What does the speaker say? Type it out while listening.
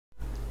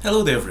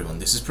Hello there everyone,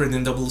 this is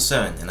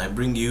President007 and I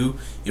bring you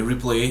a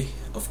replay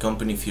of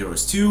Company of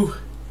Heroes 2.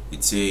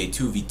 It's a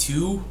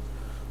 2v2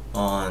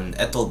 on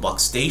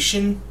Ethelbach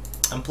Station.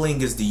 I'm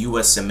playing as the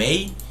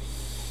USMA.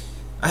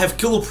 I have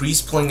Killer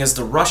Priest playing as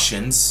the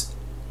Russians,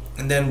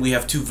 and then we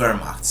have two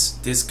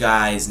Wehrmachts. This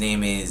guy's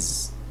name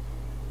is...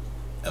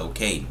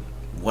 okay,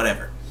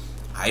 whatever.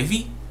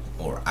 Ivy?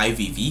 Or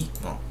IVV?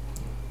 Oh.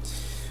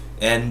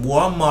 And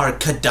Muammar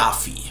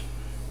Gaddafi.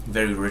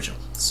 Very original.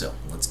 So,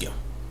 let's go.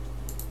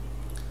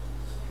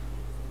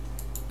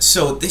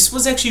 So this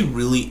was actually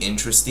really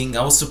interesting.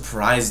 I was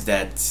surprised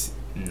that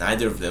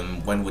neither of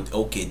them went with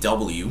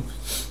OKW.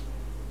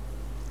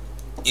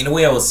 In a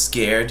way, I was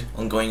scared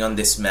on going on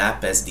this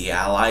map as the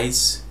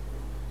allies,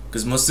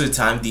 because most of the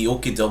time the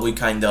OKW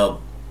kind of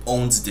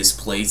owns this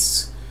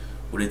place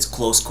with its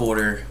close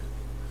quarter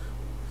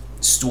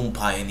Storm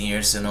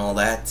Pioneers and all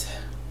that.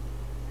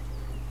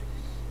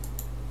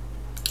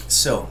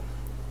 So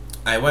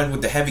I went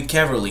with the Heavy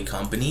Cavalry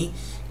Company.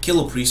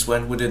 Killer Priest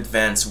went with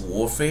Advanced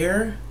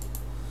Warfare.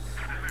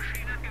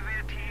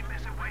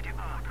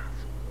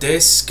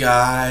 This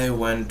guy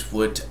went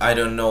with, I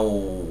don't know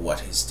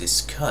what is this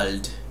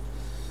called,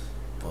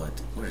 but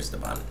where's the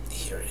button?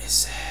 Here it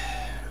is.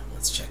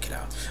 Let's check it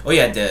out. Oh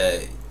yeah,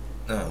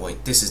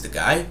 wait, this is the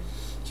guy.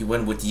 He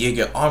went with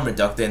Jaeger Armor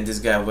Doctor, and this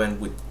guy went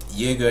with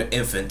Jaeger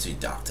Infantry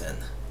Doctor.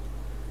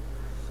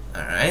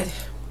 Alright.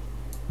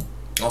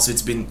 Also,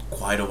 it's been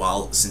quite a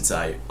while since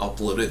I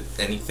uploaded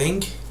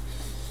anything.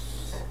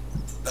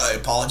 I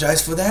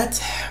apologize for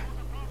that.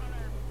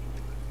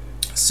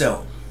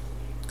 So,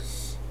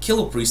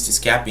 Killer Priest is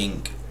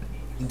capping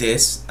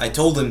this. I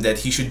told him that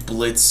he should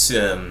blitz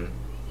to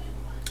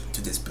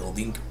this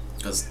building,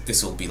 because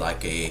this will be like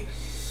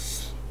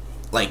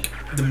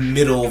the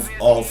middle of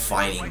all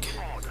fighting.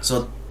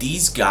 So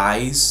these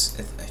guys,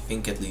 I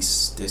think at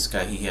least this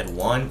guy, he had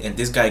one, and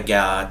this guy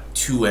got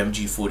two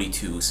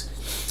MG42s.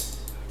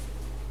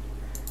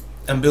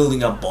 I'm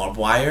building up barbed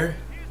wire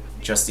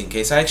just in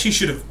case. I actually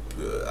should have.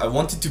 I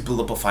wanted to build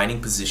up a fighting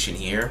position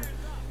here,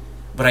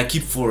 but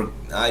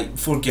I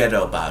forget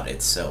about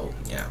it, so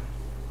yeah.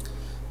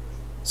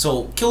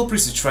 So Killer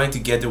Priest is trying to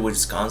get there with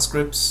his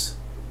conscripts,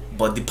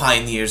 but the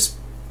pioneers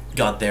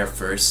got there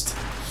first.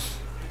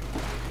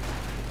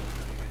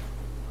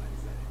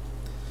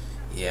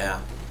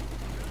 Yeah.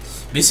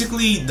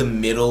 Basically the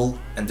middle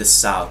and the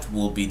south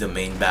will be the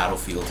main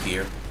battlefield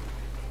here.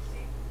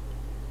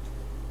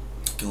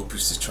 Killer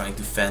Priest is trying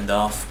to fend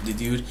off the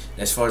dude.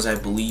 As far as I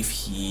believe,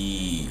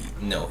 he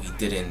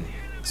didn't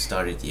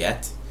start it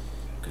yet,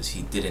 because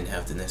he didn't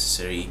have the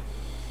necessary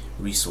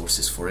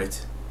resources for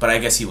it. But I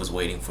guess he was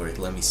waiting for it.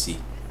 Let me see.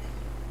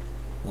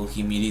 Will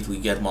he immediately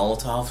get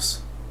Molotovs?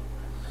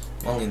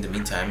 Well, in the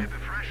meantime,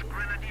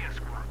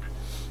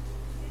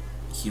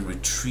 he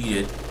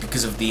retreated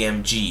because of the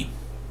MG.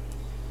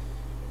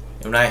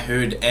 And when I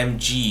heard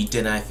MG,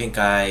 then I think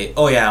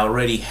oh yeah, I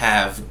already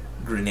have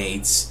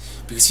grenades,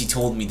 because he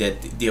told me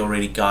that they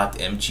already got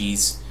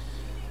MGs.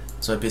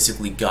 So I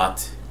basically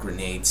got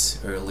grenades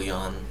early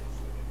on.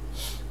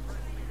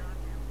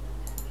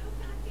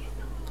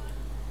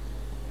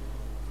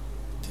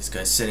 This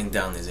guy's setting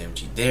down his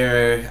MG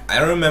there. I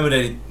don't remember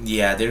that.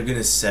 Yeah, they're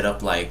gonna set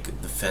up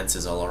like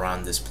defenses all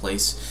around this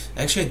place.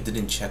 Actually, I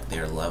didn't check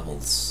their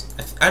levels.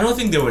 I don't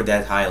think they were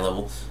that high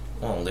level.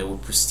 Well, they were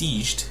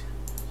prestiged,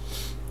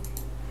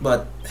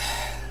 but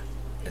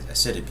as I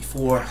said it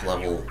before,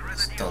 level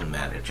don't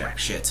matter jack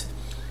shit.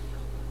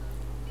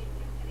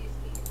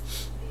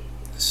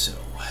 So,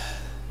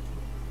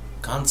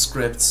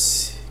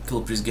 conscripts.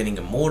 Killer Priest getting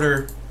a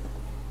mortar.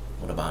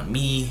 What about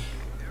me?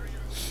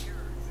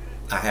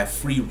 I have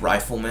 3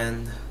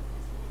 riflemen.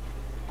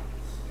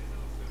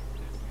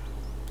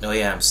 Oh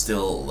yeah, I'm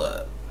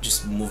still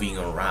just moving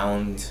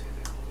around.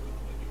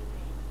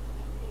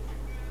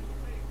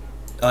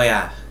 Oh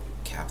yeah,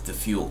 cap the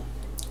fuel.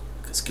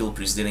 Because Killer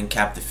Priest didn't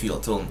cap the fuel.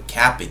 I told him,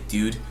 cap it,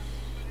 dude.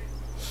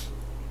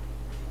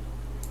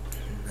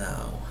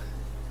 No.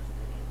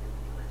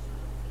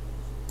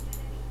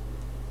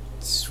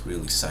 It's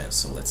really silent,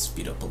 so let's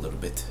speed up a little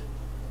bit.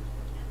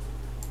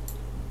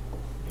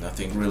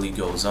 Nothing really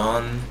goes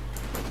on.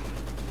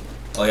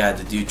 Oh yeah,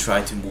 the dude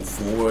tried to move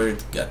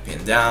forward, got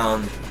pinned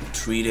down,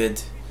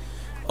 retreated.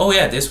 Oh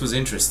yeah, this was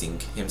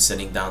interesting, him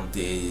setting down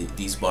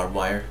these barbed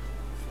wire.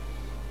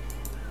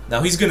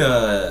 Now he's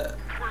gonna...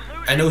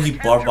 I know he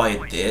barbed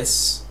wired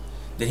this,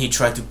 then he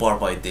tried to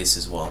barbed wire this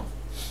as well.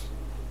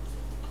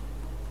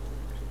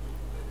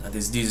 Now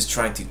this dude is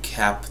trying to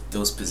cap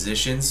those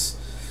positions,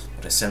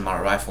 but I send my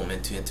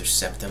riflemen to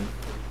intercept him.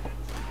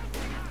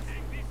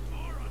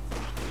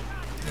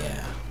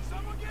 Yeah.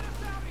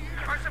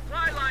 Our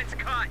supply line's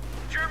cut.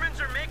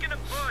 Germans are making a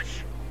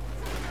push.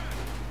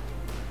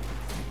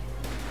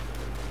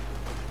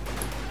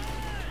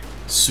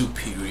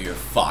 Superior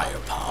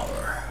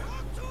firepower.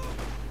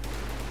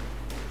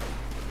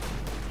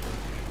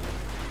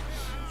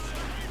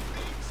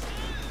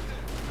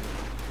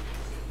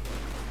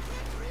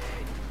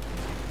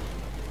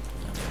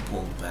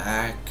 Pull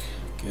back.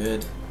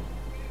 Good.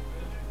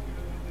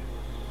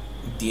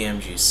 the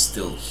MG is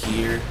still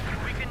here.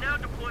 We can now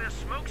deploy a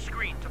smoke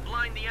screen to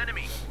blind the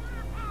enemy.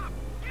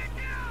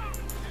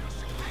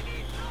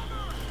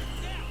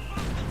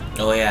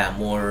 Oh yeah,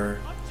 more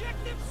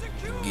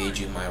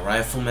engaging my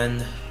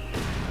rifleman.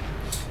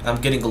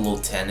 I'm getting a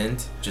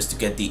lieutenant just to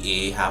get the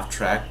A half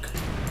track.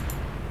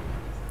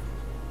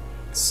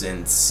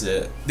 Since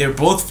they're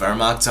both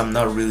Wehrmachts, I'm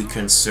not really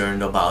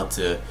concerned about.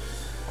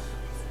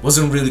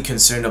 Wasn't really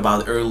concerned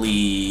about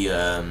early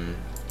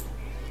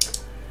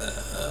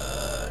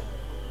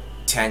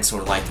tanks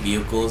or light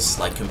vehicles,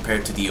 like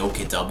compared to the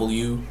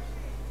OKW.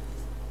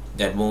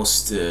 That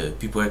most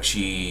people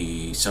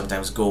actually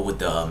sometimes go with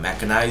the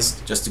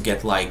mechanized just to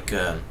get like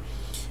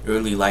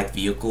early light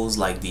vehicles,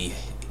 like the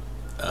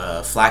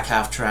flak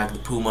half track, the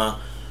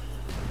Puma,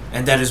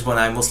 and that is when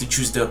I mostly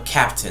choose the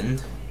captain.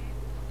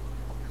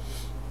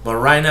 But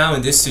right now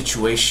in this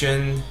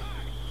situation,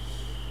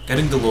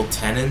 getting the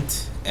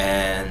lieutenant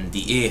and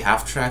the A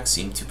half track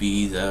seem to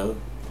be the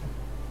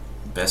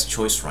best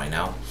choice right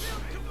now.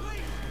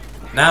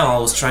 Now I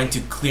was trying to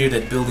clear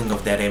that building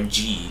of that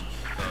MG,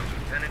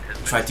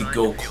 try to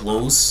go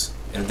close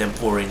and then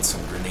pour in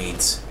some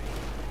grenades.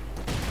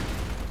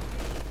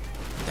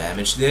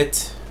 Damaged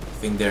it. I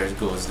think there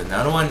goes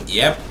another one.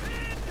 Yep.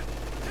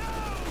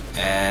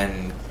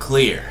 And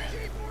clear.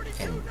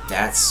 And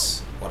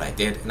that's what I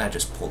did, and I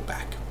just pulled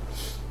back.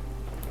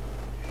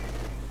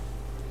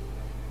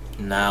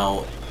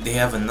 Now they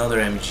have another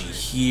MG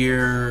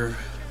here.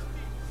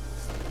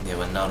 They have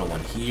another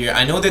one here.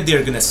 I know that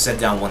they're gonna set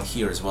down one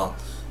here as well.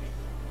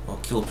 Well,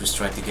 Killer's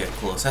trying to get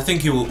close. I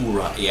think he will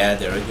Ura. Yeah,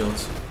 there it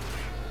goes.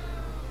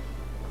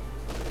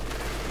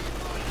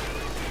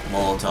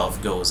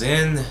 Molotov goes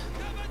in.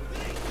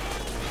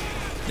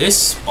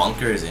 This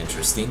bunker is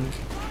interesting.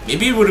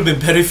 Maybe it would have been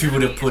better if you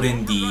would have put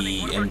in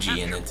the MG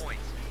in it.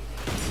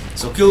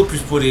 So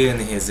Killer's put in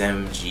his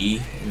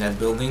MG in that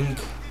building.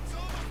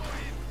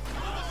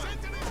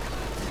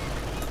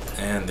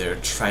 And they're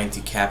trying to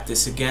cap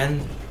this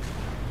again.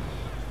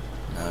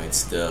 Now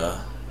it's the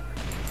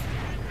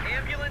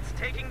ambulance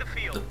taking the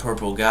field.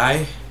 purple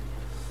guy.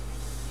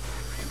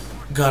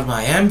 Got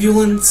my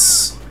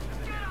ambulance.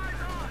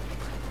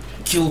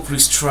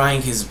 Killer's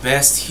trying his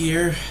best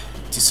here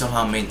to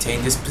somehow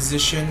maintain this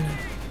position.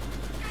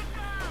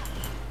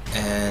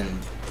 And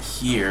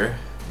here,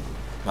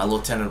 my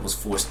lieutenant was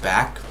forced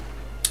back,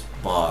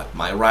 but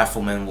my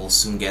rifleman will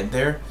soon get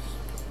there.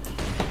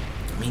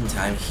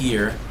 Meantime,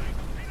 here,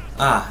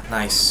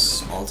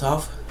 nice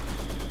Molotov.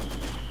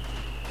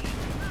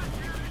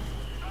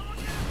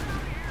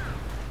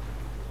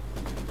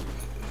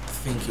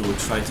 I think he will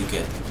try to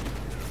get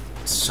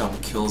some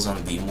kills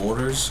on the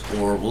mortars,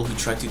 or will he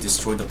try to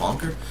destroy the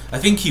bunker? I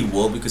think he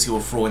will, because he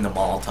will throw in the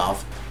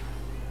Molotov.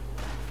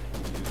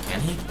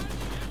 Can he?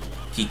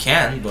 He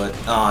can, but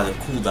the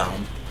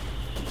cooldown.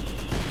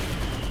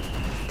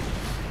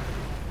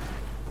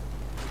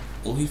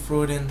 Will he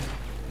throw it in?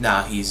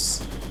 Nah,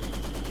 he's...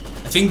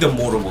 I think the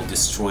mortar will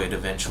destroy it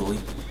eventually.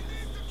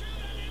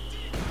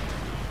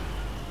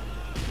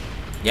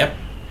 Yep.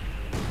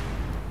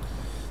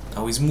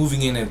 Now he's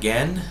moving in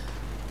again.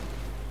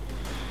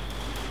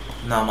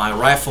 Now my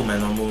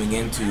riflemen are moving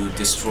in to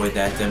destroy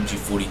that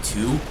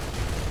MG42.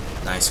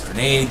 Nice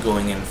grenade,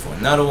 going in for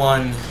another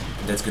one.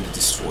 That's gonna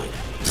destroy it.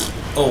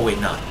 Oh wait,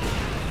 not.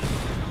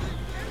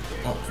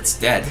 Oh, it's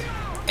dead.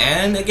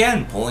 And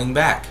again, pulling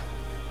back.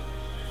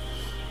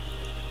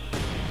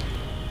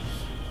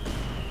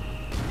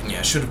 Yeah,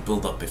 I should have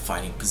built up a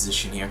fighting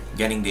position here.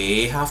 Getting the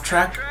A half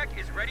track.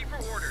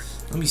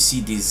 Let me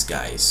see these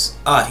guys.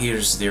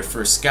 Here's their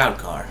first scout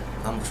car.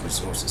 How much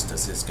resources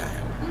does this guy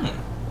have?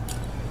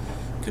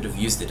 Could have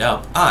used it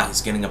up.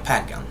 He's getting a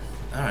pack gun.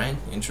 Alright,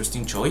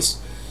 interesting choice.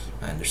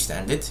 I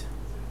understand it.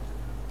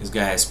 This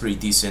guy has pretty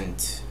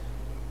decent...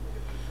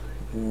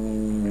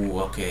 Ooh,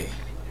 okay.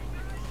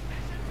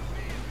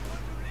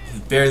 He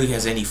barely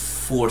has any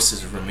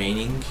forces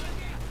remaining.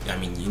 I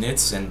mean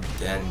units, and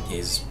then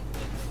his...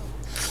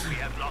 We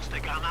have lost a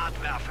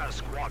Granatwerfer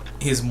squad.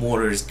 His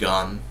mortar is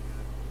gone.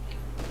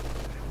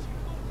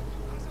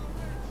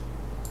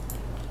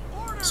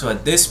 So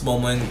at this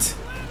moment,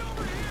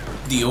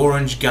 the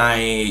orange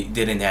guy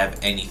didn't have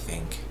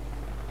anything.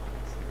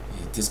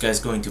 This guy's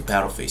going to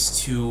battle phase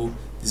 2.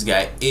 This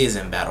guy is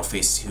in battle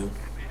phase 2.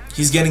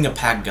 He's getting a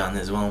pack gun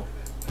as well.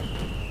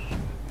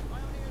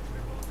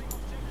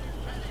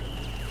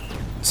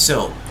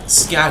 So,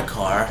 scout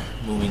car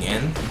moving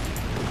in.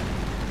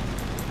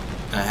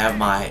 I have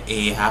my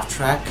A half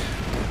track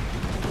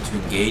to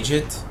engage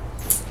it.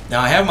 Now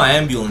I have my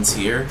ambulance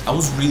here. I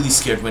was really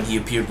scared when he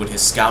appeared with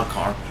his scout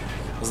car.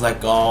 I was like,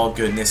 oh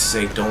goodness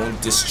sake, don't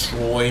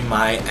destroy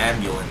my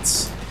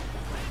ambulance.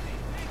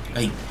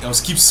 I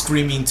was keep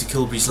screaming to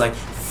Killer's like,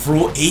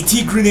 throw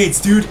 80 grenades,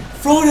 dude,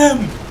 throw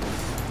them!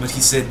 But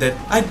he said that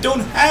I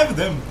don't have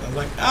them. I was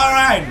like,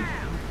 alright,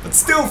 but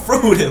still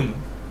throw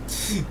them.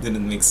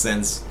 Didn't make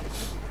sense.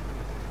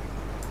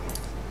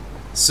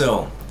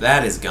 So,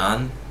 that is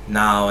gone.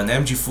 Now, an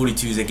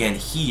MG42 is again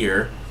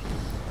here.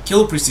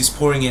 Killerpriest is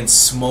pouring in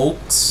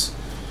smokes.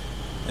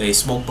 A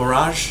smoke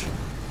barrage.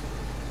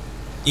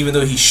 Even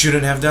though he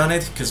shouldn't have done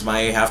it, because my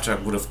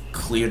half-track would have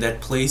cleared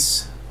that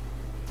place.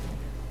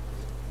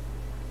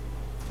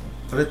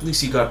 But at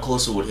least he got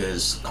closer with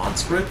his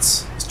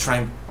conscripts. He's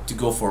trying to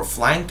go for a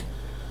flank.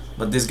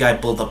 But this guy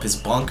built up his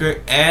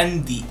bunker,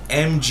 and the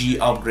MG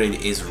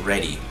upgrade is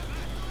ready.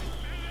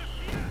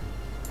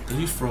 Did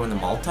he throw in a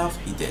Molotov?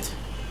 He did.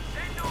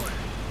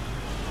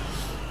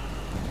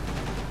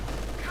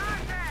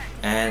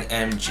 And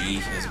MG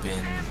has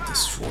been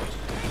destroyed.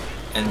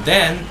 And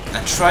then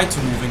I tried to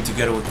move in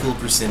together with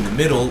Kilpriest in the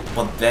middle,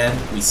 but then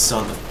we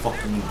saw the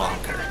fucking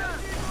bunker.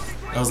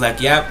 I was like,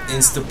 yep,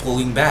 insta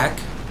pulling back.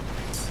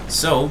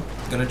 So,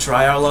 gonna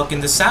try our luck in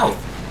the south.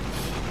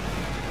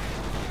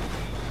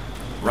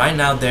 Right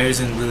now there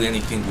isn't really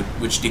anything with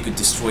which they could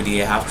destroy the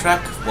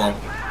half-track. Well,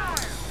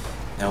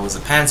 that was a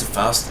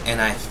Panzerfaust,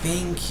 and I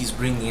think he's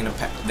bringing in a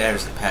pack.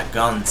 There's the pack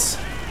guns.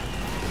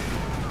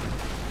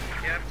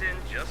 Captain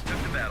just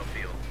took the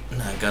battlefield.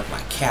 And I got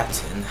my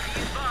captain.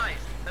 Advise,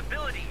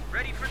 ability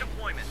ready for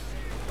deployment.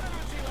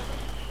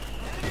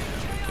 There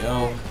we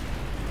go.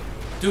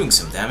 Doing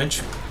some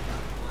damage.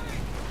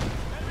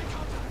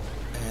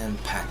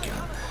 And pack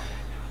gun.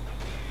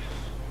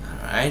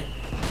 Alright.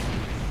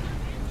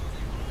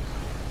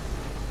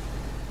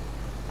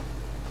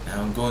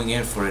 Now I'm going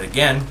in for it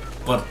again,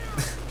 but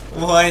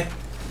what?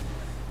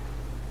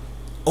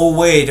 Oh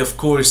wait, of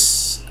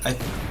course, I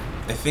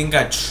think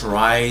I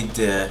tried.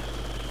 Did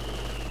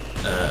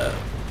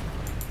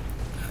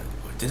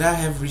I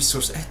have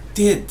resource? I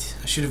did.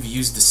 I should have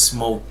used the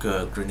smoke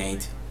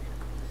grenade.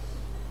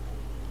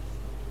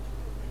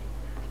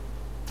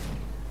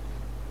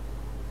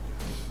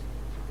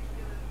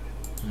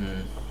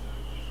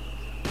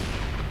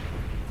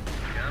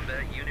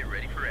 Combat unit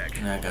ready for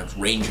action. And I got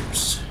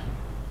Rangers.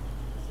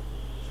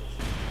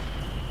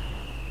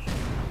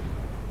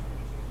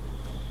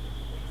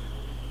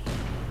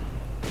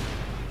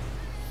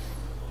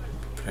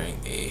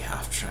 Preparing the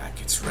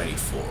half-track. It's ready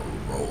for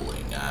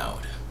rolling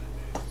out.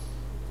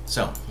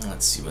 So,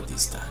 let's see what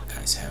these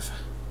guys have.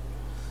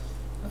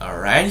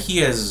 Alright, he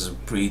has a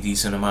pretty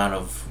decent amount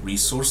of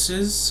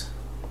resources.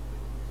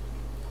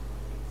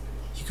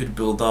 He could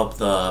build up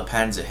the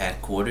Panzer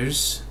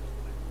headquarters.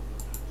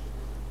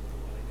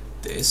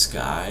 This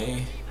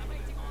guy...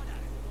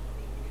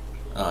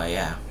 Oh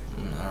yeah,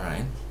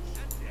 alright.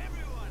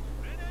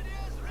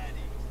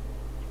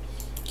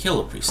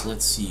 Kilpriest,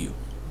 let's see you.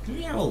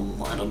 You have a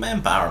lot of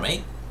manpower,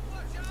 mate.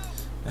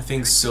 I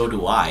think so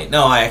do I.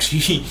 No, I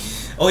actually...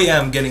 Oh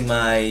yeah, I'm getting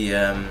my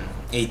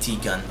AT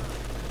gun.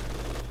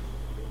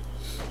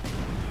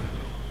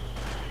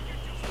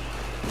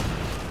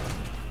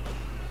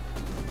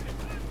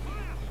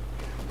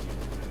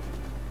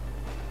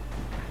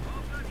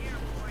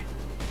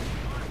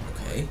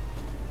 Okay.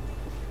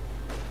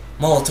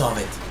 Molotov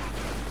it.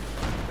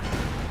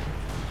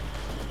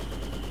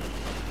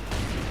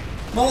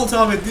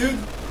 Molotov it, dude.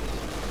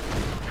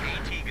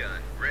 AT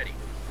gun ready.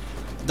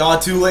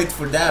 Not too late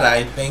for that,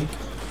 I think.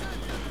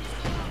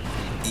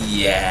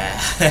 Yeah.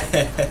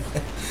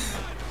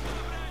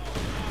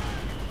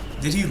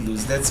 Did he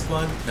lose that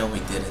squad? No, he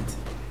didn't.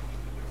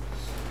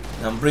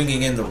 I'm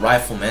bringing in the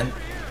riflemen.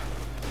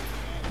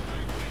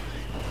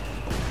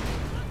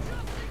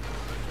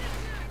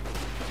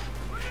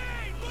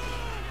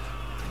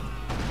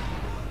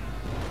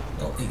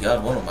 Oh, he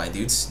got one of my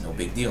dudes. No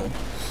big deal.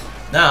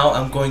 Now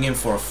I'm going in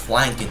for a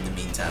flank in the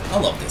meantime. I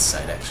love this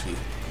side actually.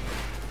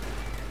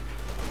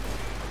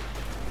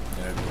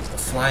 There goes the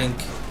flank.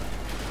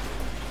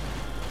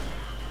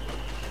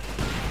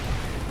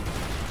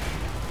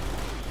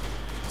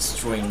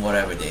 Destroying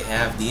whatever they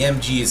have. The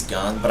MG is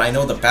gone, but I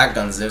know the pack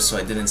gun's there, so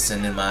I didn't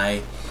send in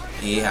my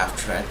A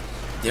half-track.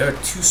 There are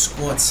two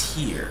squads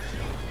here.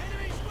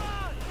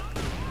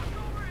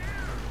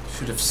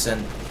 Should have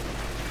sent...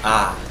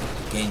 Ah,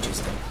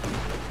 Ganges them.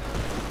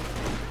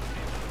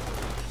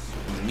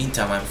 In the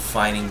meantime, I'm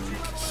fighting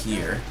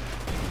here.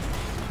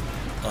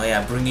 Oh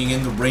yeah, bringing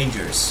in the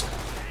Rangers.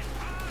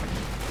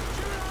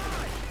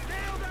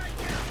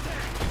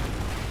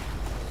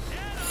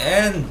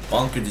 And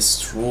bunker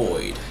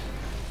destroyed.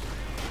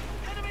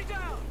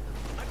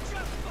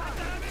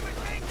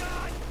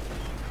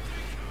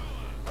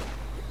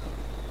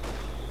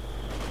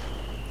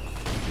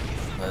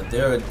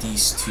 There are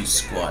these two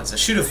squads. I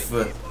should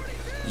have...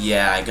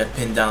 yeah, I got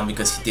pinned down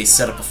because they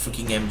set up a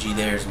freaking MG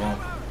there as well.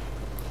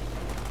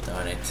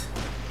 Darn it.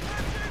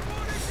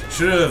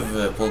 Should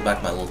have pulled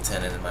back my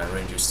lieutenant and my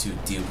rangers to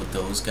deal with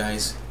those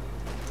guys.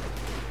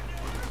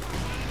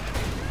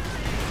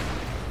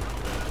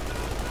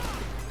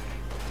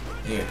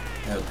 Here,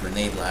 have a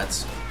grenade,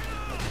 lads.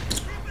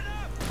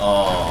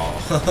 Oh,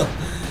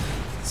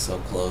 so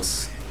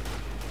close.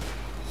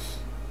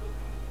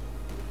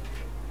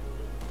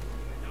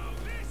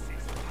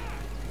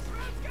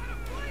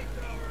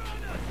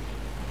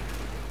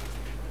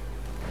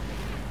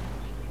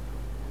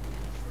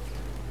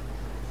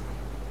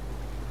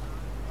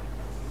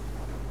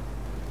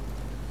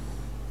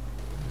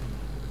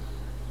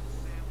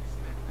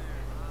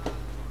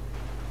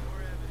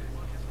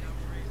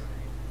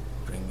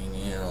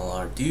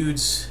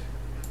 Dudes.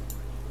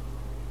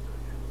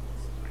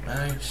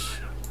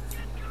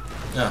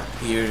 Ah,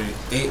 here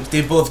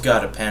they both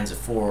got a Panzer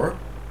IV.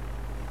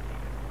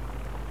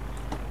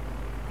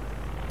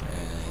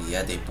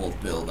 Yeah, they both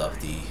build up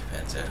the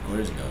Panzer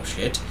Cores. No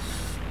shit.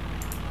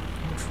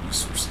 How much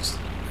resources?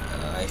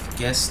 I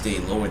guess they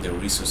lowered their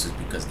resources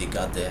because they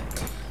got the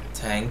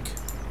tank.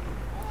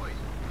 Boys,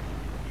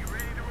 you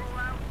ready to roll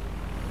out?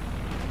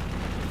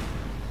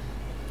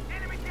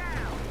 Enemy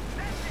down!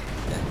 That's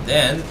it! And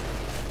then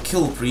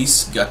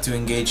Killpriest got to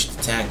engage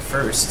the tank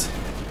first.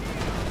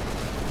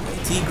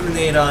 AT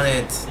grenade on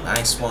it.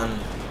 Nice one.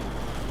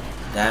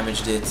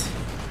 Damaged it.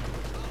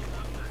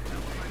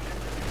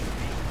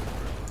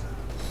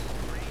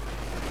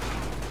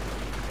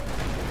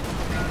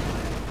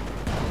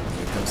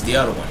 Here comes the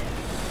other one.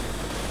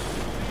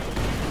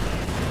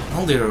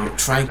 Well, they're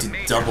trying to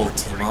double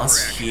team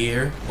us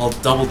here. Well,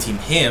 double team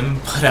him,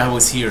 but I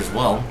was here as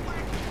well.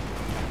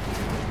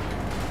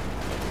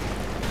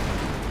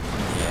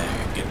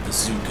 Yeah, get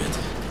bazookaed.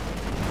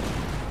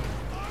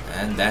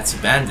 And that's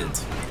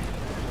abandoned.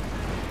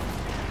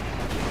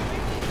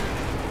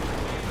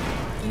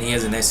 And he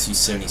has an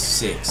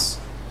Su-76.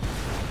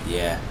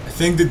 Yeah, I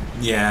think that,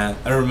 yeah,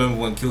 I remember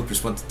when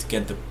Killpriest wanted to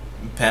get the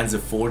Panzer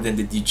IV, then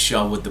they did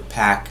shot with the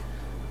pack.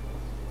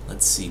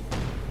 Let's see.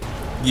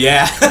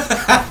 Yeah!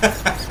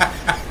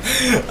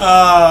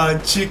 Ah,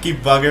 cheeky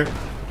bugger.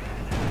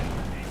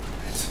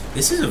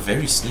 This is a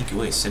very sneaky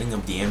way, setting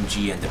up the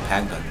MG and the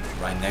pack gun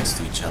right next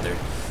to each other,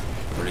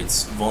 where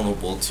it's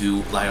vulnerable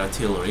to light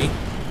artillery,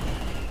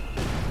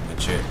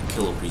 which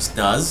Killpriest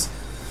does.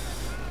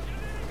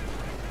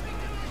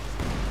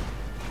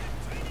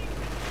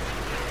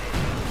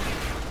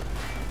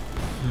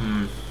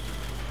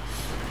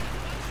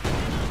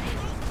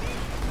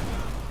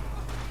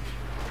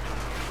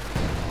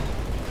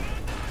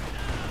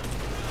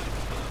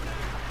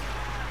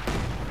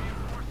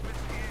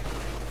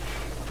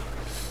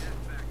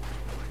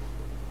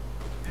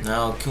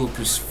 Now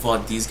Killpriest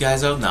fought these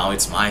guys out, now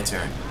it's my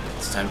turn.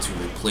 It's time to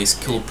replace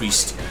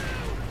Killpriest.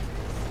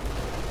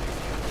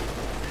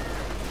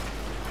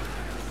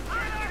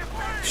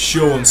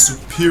 Show him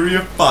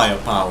superior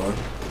firepower.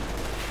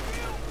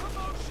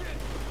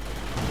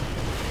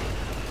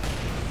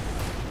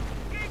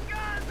 Get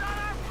guns on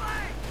our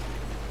flank!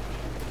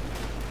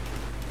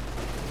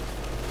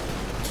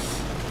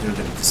 They're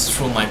gonna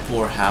destroy my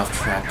poor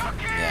half-track.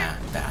 Yeah,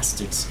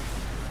 bastards.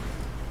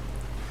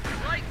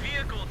 Light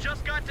vehicle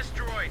just got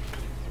destroyed.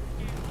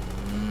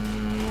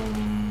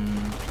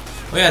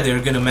 Oh yeah, they're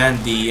gonna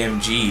man the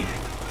MG.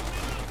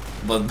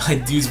 But my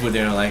dudes were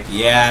there like,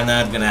 yeah,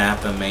 not gonna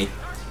happen, mate.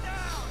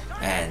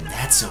 And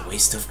that's a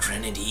waste of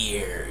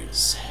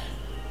grenadiers.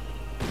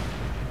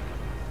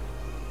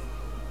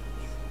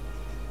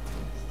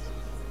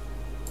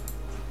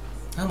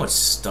 How much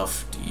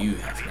stuff do you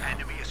have now?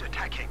 Enemy is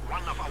attacking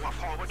one of our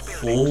forward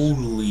buildings.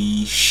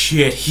 Holy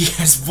shit, he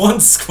has one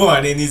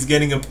squad and he's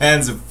getting a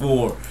Panzer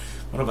IV.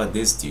 What about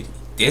this dude?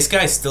 This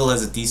guy still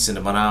has a decent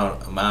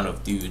amount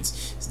of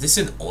dudes. Is this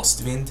an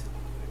Ostwind?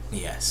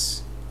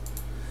 Yes.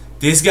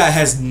 This guy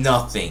has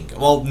nothing.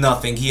 Well,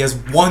 nothing. He has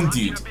one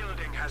dude. The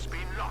building has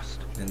been lost.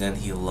 And then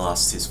he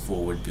lost his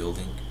forward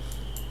building.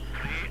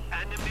 The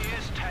enemy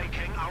is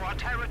taking our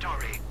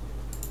territory.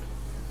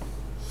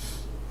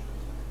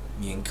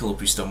 Me and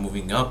Killpriest are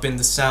moving up in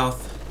the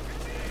south.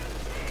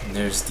 And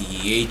there's the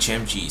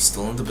HMG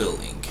still in the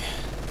building.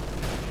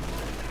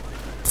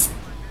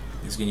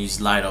 He's gonna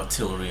use light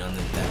artillery on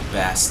that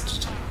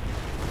bastard.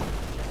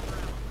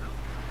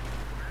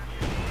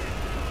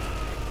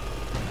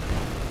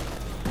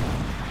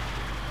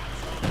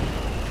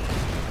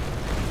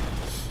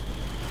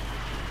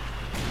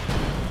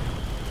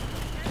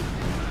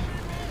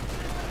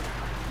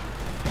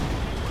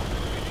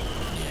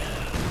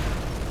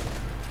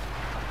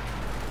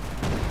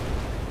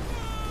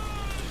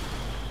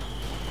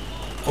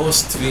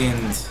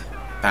 Ostwind,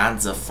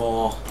 Panzer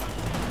IV.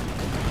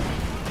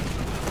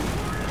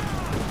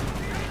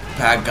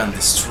 Pack gun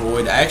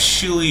destroyed. I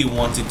actually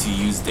wanted to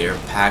use their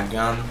pack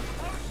gun,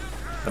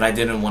 but I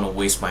didn't want to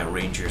waste my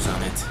rangers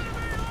on it.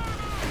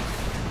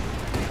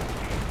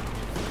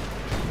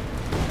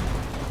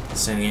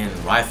 Sending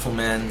in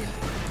rifleman,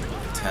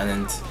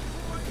 lieutenant.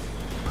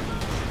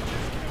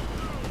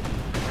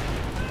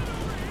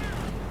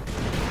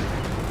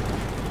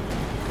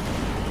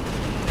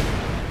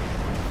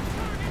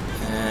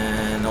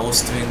 And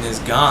Ostwind is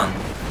gone.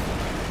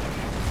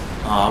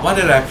 Why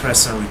did I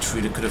press on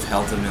retreat? It could have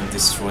helped him in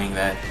destroying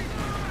that.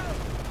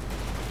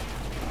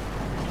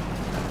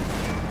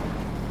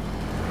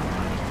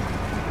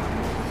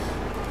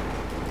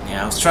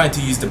 Yeah, I was trying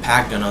to use the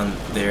pack gun on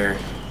their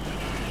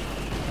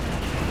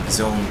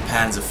own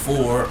Panzer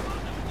IV.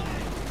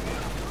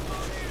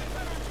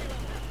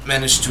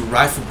 Managed to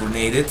rifle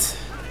grenade it.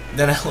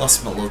 Then I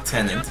lost my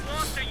lieutenant.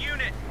 Lost a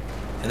unit.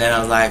 And then I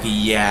was like,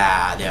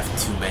 yeah, they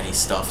have too many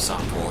stuff, so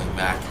I'm pulling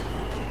back.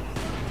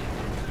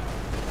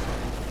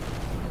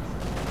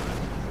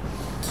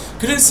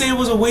 Couldn't say it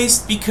was a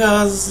waste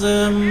because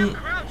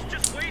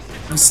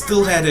we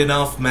still had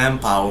enough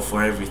manpower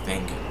for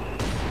everything.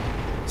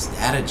 Is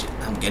that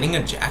I'm getting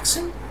a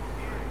Jackson?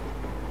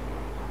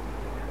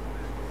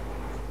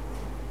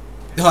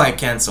 Oh, I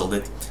cancelled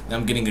it.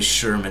 I'm getting a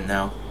Sherman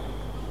now.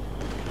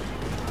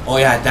 Oh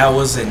yeah, that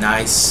was a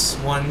nice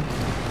one,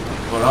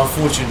 but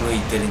unfortunately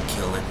it didn't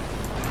kill him.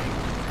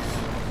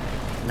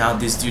 Now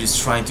this dude is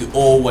trying to...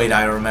 Oh wait,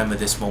 I remember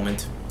this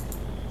moment.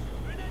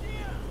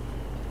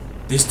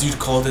 This dude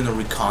called in a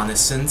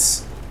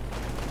reconnaissance.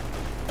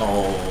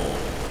 Oh.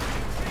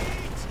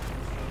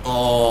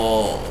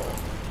 Oh.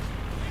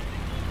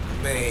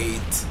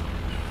 Mate.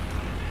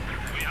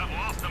 We have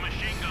lost the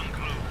machine gun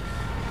crew.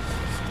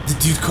 The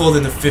dude called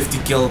in a 50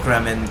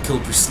 kilogram and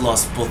Kilpriest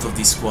lost both of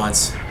these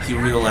squads. He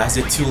realized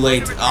it too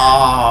late.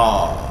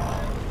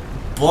 Ah,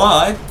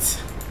 but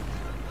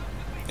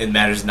it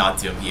matters not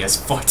to him. He has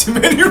far too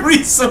many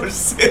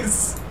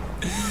resources.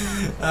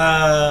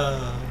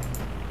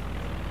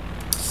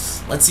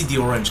 Let's see the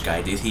orange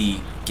guy. Did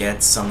he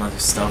get some of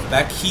his stuff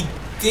back? He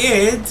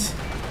did,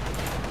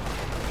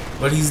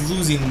 but he's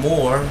losing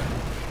more.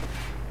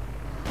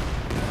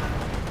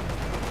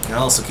 And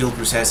also,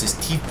 Kilpriest has his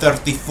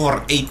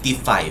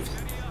T-34-85.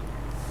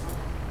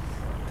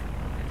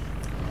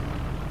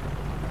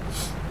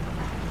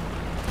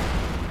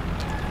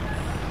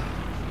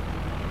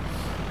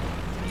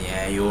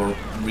 Yeah, your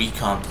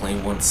recon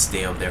plane won't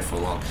stay up there for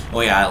long.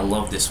 Oh yeah, I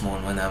love this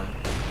one when I'm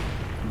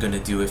gonna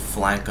do a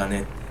flank on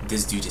it.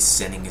 This dude is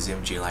sending his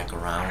MG like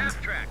around.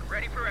 Half track,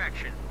 ready for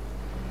action.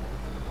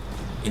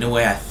 In a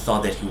way, I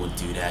thought that he would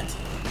do that,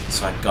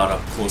 so I got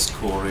up close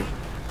quarter.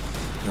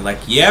 They're like,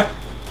 "Yep,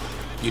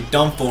 you're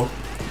done for."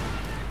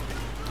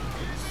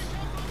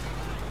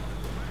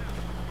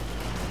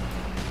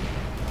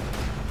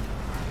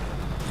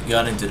 He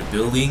got into the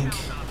building,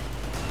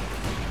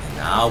 and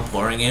now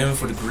pouring in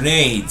for the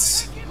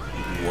grenades.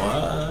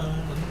 What?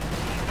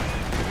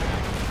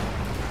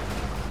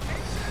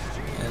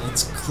 And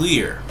it's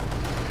clear.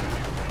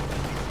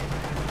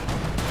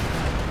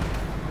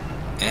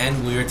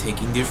 And we're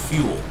taking their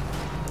fuel,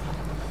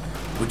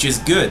 which is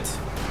good.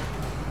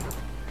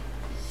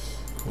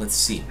 Let's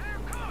see.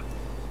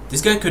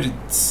 This guy could,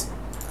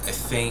 I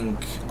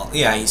think,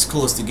 yeah, he's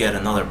close to get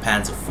another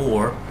Panzer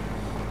IV.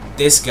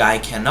 This guy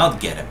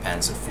cannot get a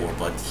Panzer IV,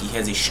 but he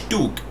has a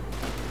Stug.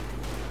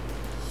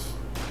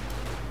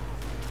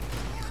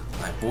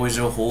 My boys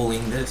are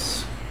holding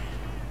this.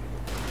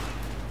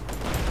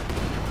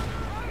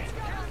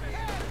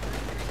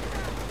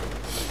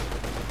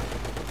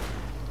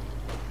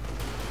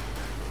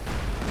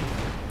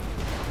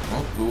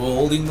 Well, we were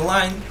holding the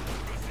line.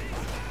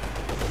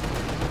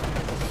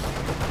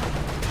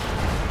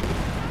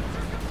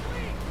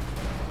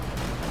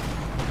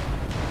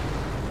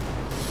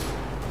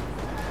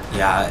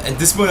 Yeah, at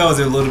this point I was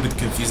a little bit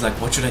confused, like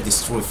what should I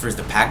destroy first,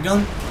 the pack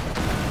gun?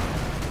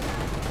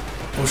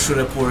 Or should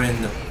I pour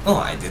in... Oh,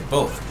 I did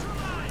both.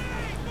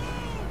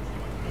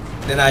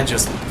 Then I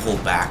just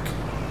pulled back.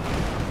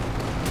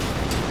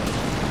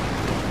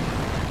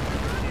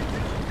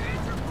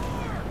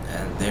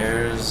 And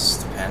there's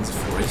the Panzer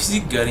IV. Is he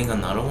getting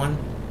another one?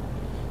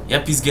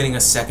 Yep, he's getting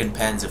a second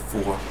Panzer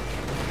IV.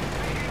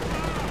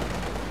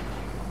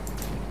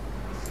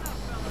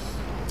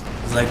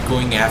 Like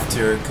going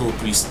after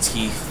Kilpriest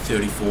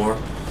T-34,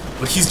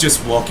 but he's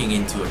just walking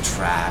into a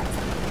trap.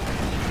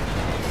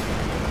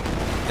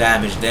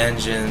 Damaged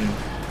engine.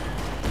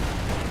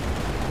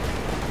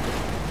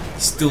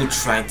 Still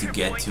trying to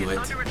get to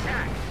it.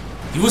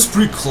 He was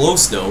pretty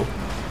close though.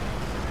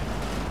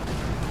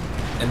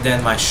 And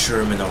then my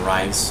Sherman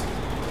arrives.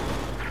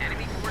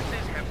 Enemy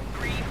forces have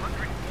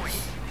 300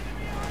 points.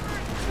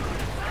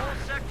 All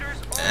sectors,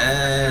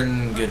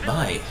 And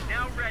goodbye.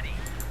 now ready.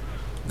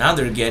 Now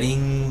they're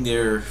getting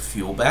their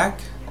fuel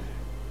back.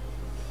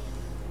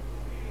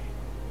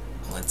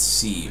 Let's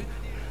see.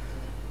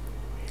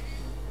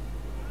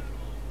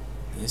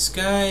 This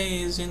guy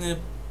is in a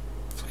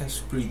has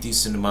a pretty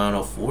decent amount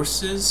of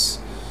forces.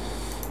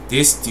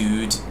 This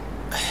dude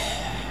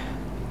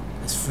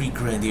has 3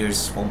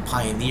 Grenadiers, 1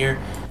 Pioneer,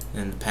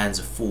 and the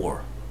Panzer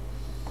IV.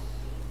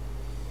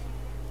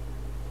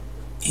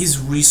 His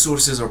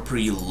resources are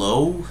pretty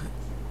low.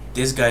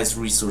 This guy's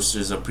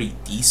resources are pretty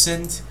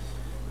decent.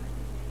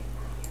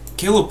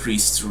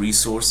 Kilpriest's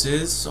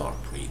resources are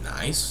pretty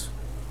nice.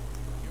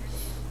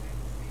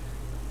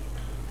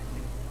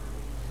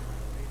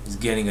 He's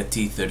getting a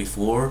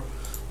T-34.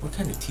 What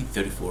kind of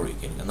T-34 are you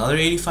getting? Another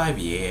 85?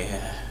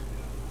 Yeah.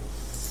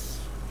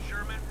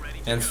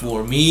 And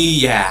for me,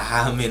 yeah,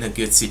 I'm in a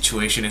good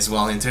situation as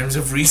well in terms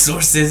of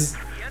resources. The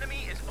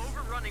enemy is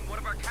overrunning one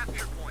of our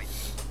capture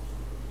points.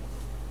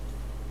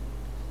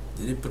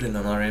 Did they put in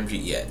an RMG?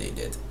 Yeah, they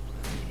did.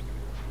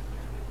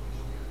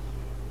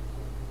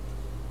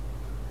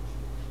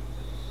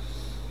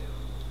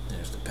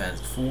 There's the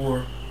Panzer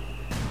IV.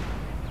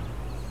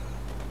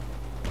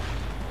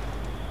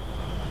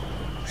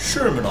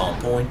 Sherman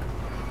on point.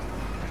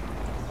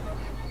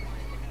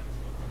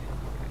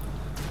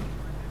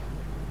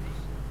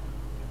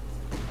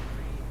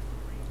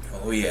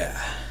 Oh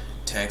yeah,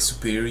 tank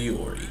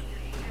superiority.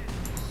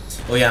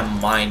 Oh yeah,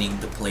 I'm mining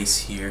the place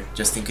here,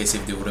 just in case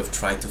if they would have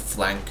tried to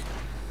flank.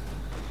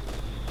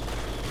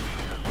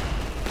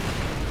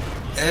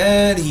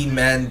 And he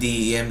manned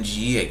the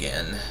MG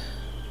again.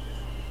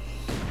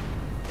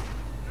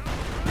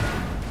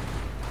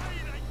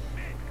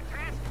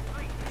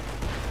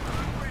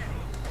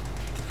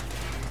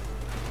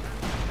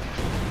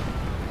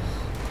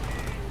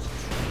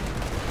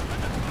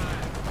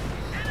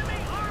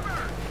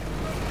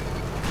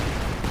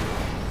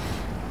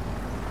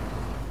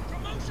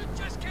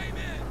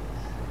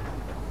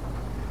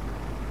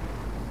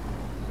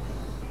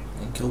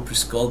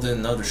 Killprie's called in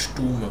another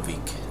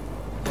Sturmovik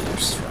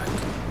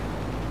airstrike.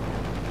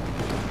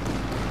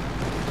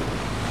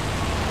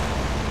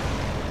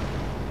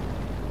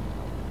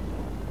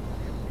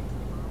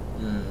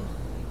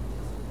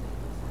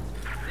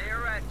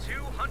 They're at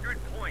 200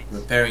 points.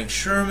 Repairing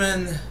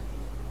Sherman.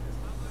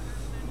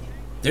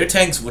 Their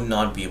tanks would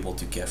not be able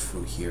to get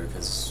through here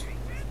because...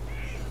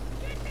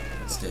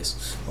 What's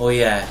this? Oh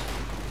yeah,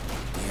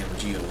 the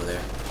MG over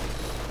there.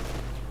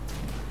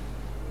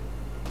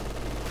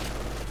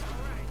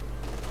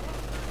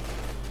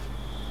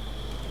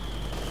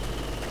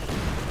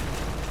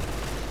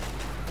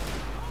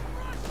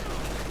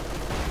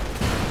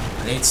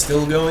 It's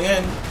still going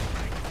in.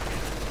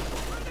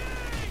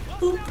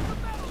 Boop.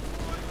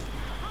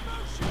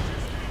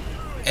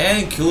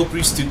 And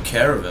Killprie's took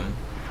care of him.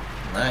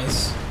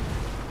 Nice.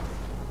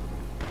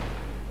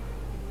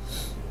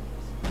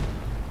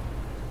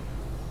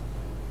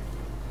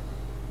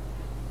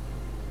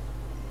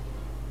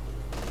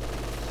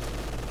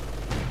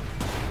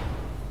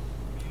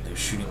 They're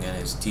shooting at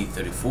his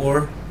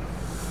T-34.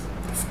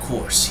 But of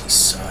course, he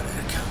saw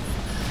that coming.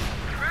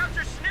 Crowds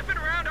are sniffing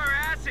around our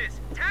asses.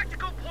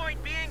 Tactical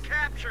point being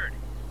captured.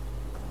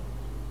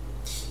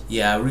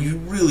 Yeah, we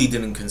really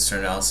didn't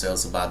concern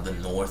ourselves about the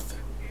north.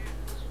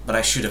 But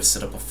I should have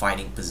set up a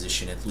fighting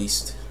position at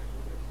least.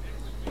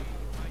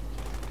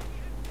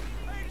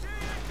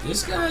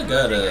 This guy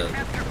got a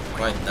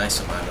quite nice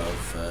amount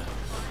of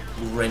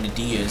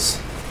grenadiers.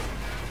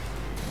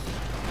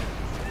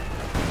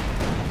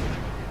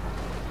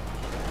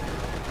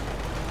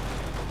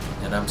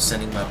 And I'm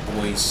sending my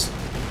boys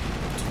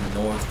to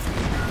the north.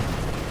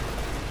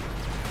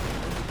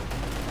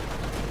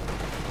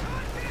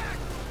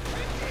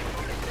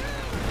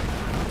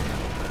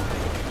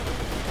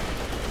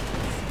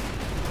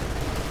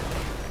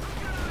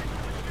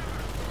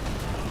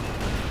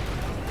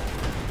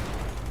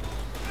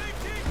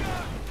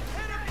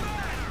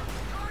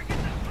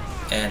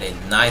 And a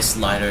nice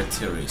light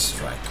artillery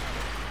strike.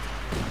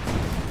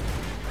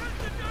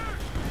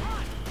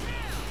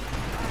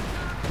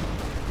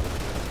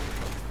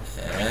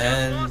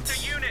 And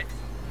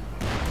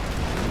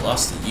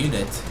lost a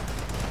unit.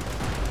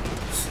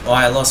 Oh,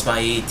 I lost my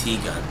AT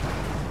gun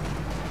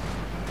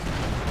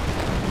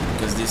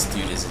because this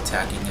dude is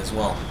attacking as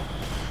well.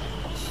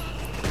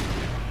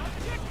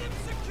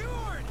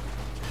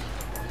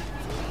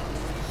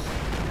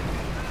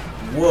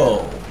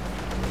 Whoa.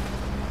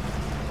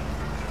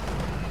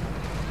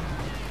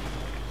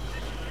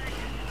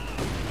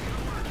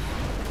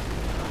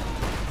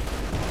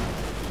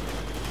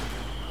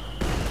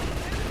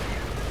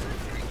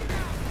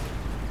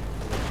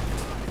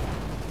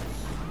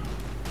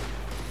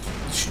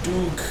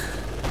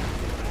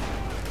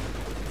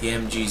 The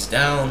MG's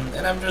down,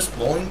 and I'm just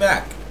rolling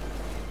back.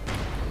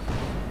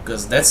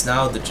 Because that's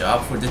now the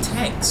job for the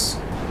tanks.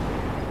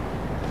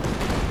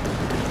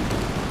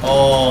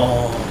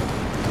 Oh,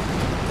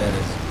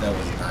 that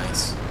was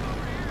nice.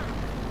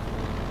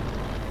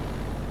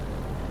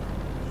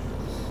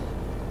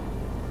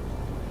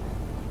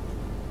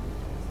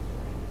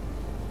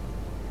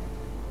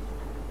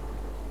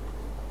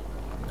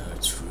 Now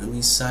it's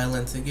really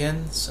silent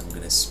again, so I'm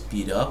gonna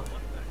speed up.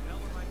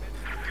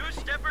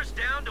 Steppers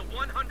down to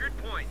 100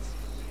 points.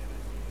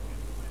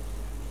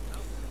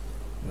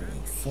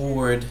 Moving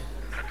forward.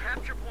 A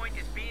capture point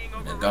is being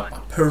overrun. I got my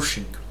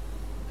Pershing.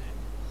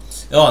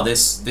 Oh,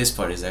 this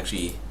part is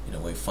actually in a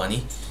way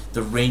funny.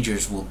 The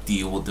Rangers will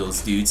deal with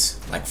those dudes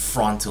like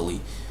frontally.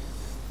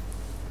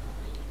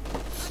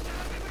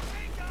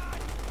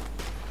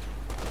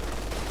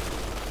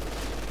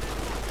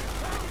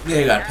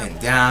 They got pinned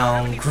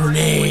down.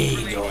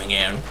 Grenade going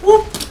in.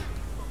 Whoop.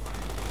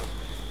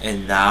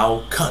 And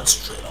now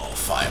concentrate all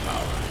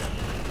firepower.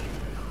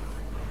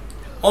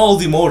 All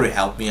the mortar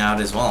helped me out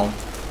as well.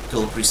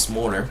 Killprie's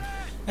mortar.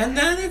 And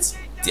then it's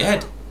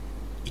dead.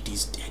 It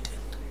is dead.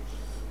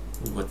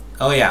 What?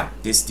 Oh yeah,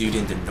 this dude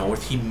in the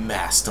north, he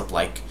massed up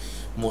like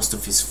most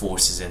of his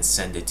forces and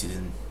sent it to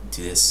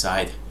this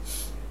side.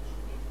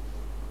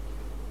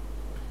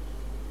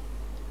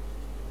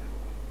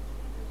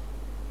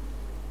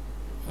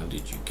 What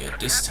did you get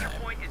this time?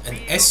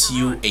 An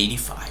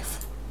Su-85.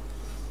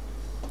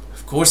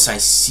 Of course I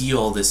see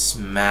all this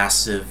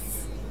massive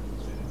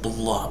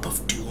blob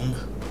of doom.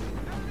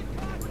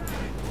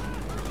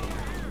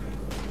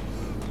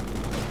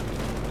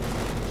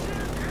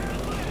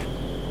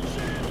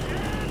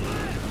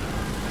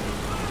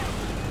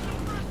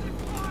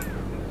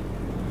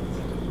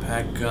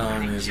 Pack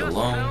gun is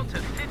alone. To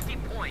 50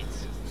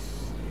 points.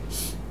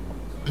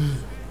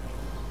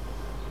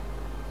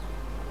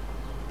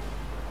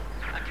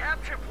 A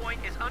capture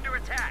point is under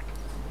attack.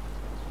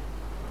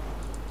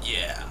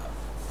 Yeah.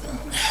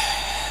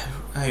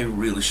 I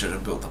really should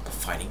have built up a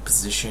fighting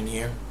position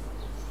here.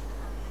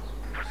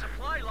 Our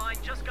supply line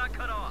just got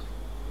cut off.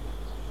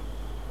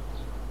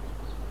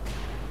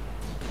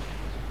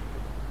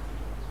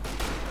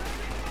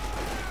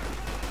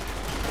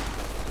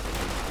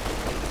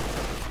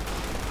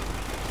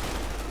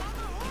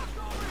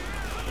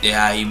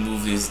 Yeah, he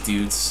moved his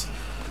dudes.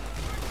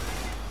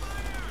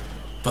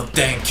 But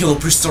then Killer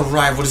Priest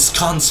arrived with his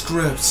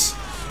conscripts,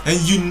 and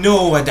you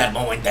know at that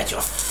moment that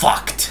you're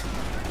fucked.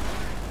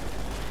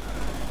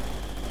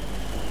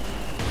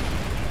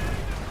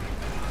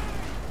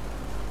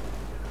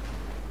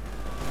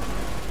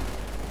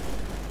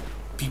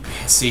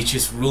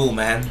 PPSH's rule,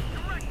 man.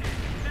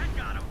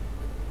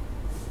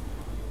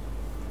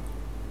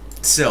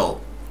 So,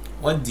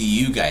 what do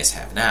you guys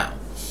have now?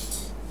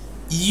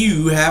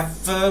 You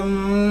have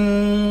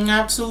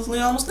absolutely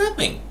almost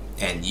nothing.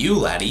 And you,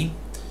 laddie,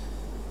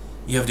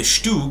 you have the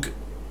Stug,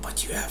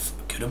 but you have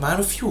a good amount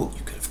of fuel.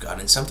 You could have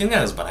gotten something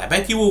else, but I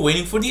bet you were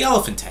waiting for the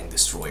Elephant Tank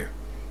Destroyer,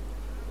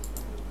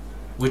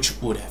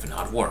 which would have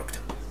not worked.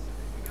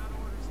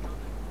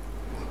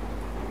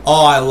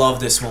 Oh, I love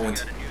this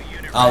moment.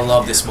 I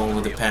love this moment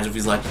with the Panzer.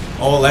 He's like,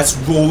 oh, let's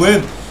roll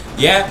in.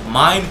 Yeah,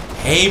 mine.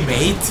 Hey,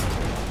 mate.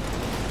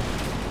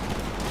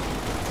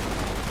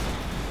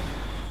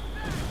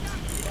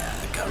 Yeah,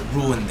 I got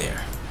ruined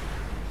there.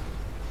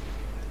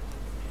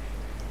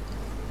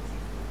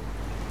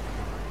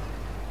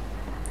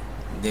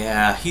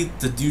 Yeah,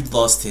 the dude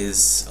lost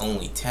his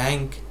only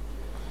tank.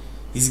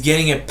 He's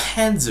getting a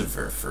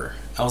Panzerwerfer.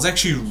 I was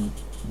actually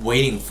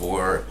waiting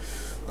for...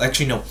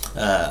 Actually, no.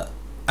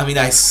 I mean,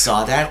 I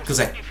saw that because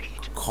I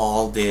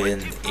called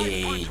in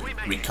a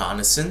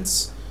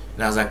reconnaissance.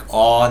 And I was like,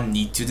 oh, I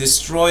need to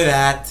destroy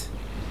that.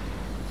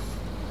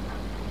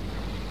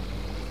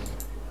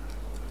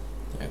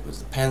 There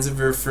goes the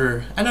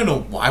Panzerwerfer. I don't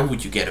know why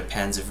would you get a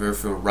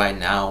Panzerwerfer right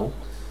now.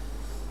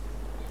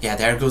 Yeah,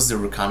 there goes the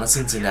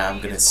reconnaissance, and now I'm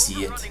gonna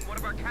see it.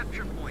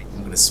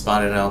 I'm gonna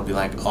spot it, and I'll be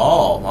like,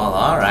 oh, well,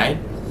 alright.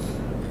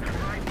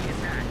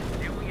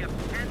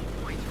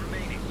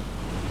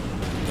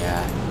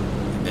 Yeah,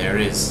 there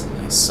it is.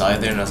 I saw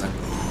it there, and I was like,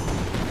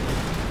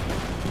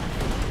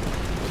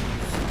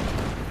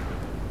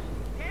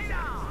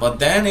 but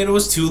then it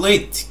was too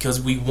late,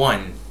 because we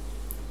won.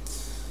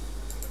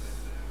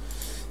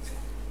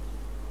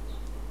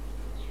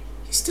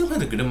 He still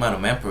had a good amount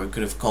of manpower. He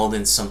could have called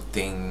in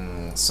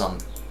something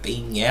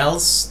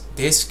else.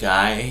 This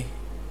guy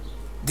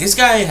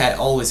had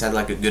always had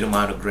like a good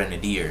amount of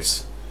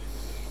grenadiers.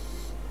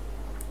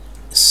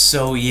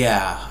 So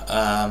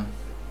yeah,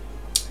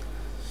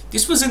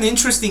 this was an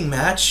interesting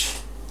match,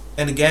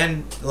 and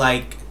again,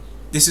 like,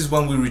 this is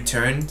when we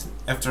returned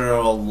after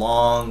a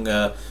long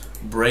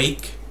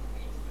break,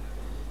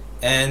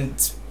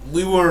 and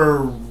we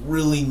were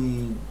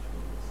really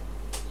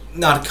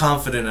not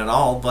confident at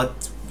all,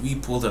 but we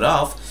pulled it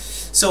off.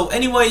 So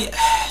anyway,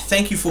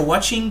 thank you for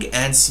watching,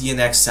 and see you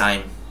next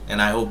time,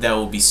 and I hope that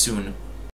will be soon.